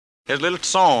There's a little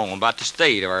song about the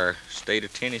state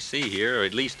of Tennessee here, or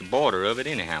at least the border of it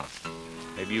anyhow.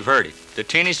 Maybe you've heard it. The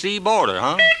Tennessee border,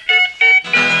 huh?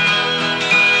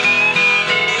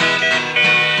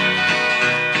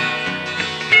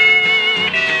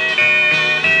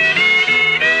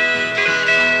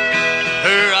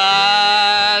 Her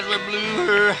eyes were blue,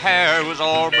 her hair was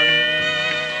auburn.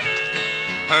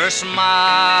 Her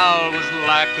smile was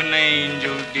like an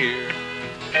angel dear.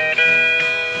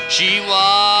 She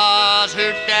was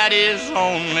her daddy's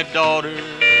only daughter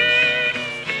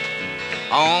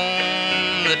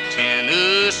on the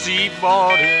Tennessee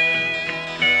border.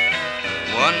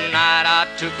 One night I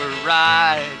took a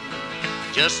ride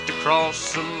just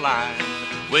across the line.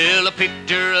 Well, I picked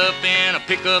her up in a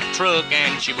pickup truck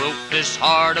and she broke this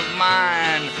heart of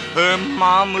mine. Her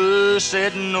mama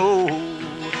said no,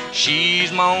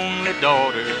 she's my only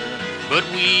daughter, but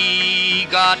we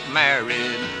got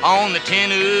married on the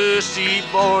Tennessee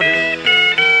border.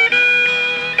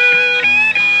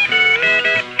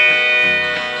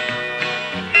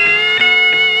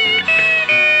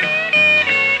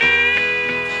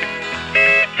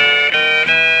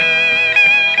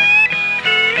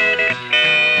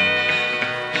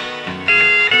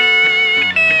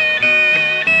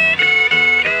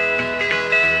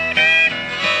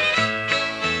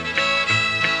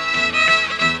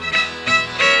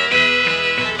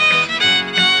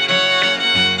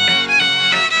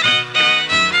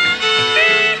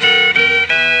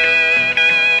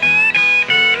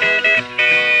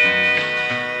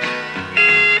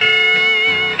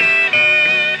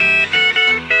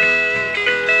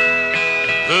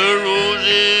 The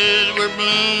roses were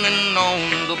blooming on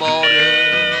the border.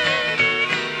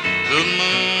 The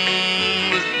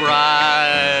moon was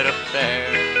bright up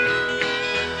there.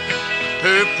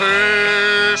 Her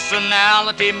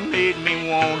personality made me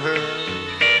want her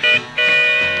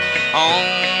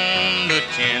on the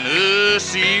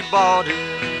Tennessee border.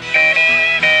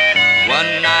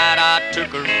 One night I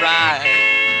took a ride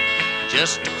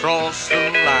just across the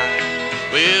line.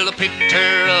 Well, I picked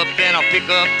her up in a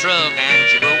pickup truck and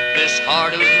she broke this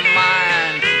heart of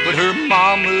mine. But her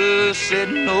mama said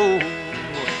no,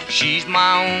 she's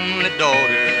my only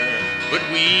daughter, but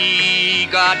we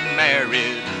got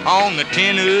married on the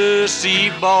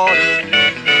Tennessee border.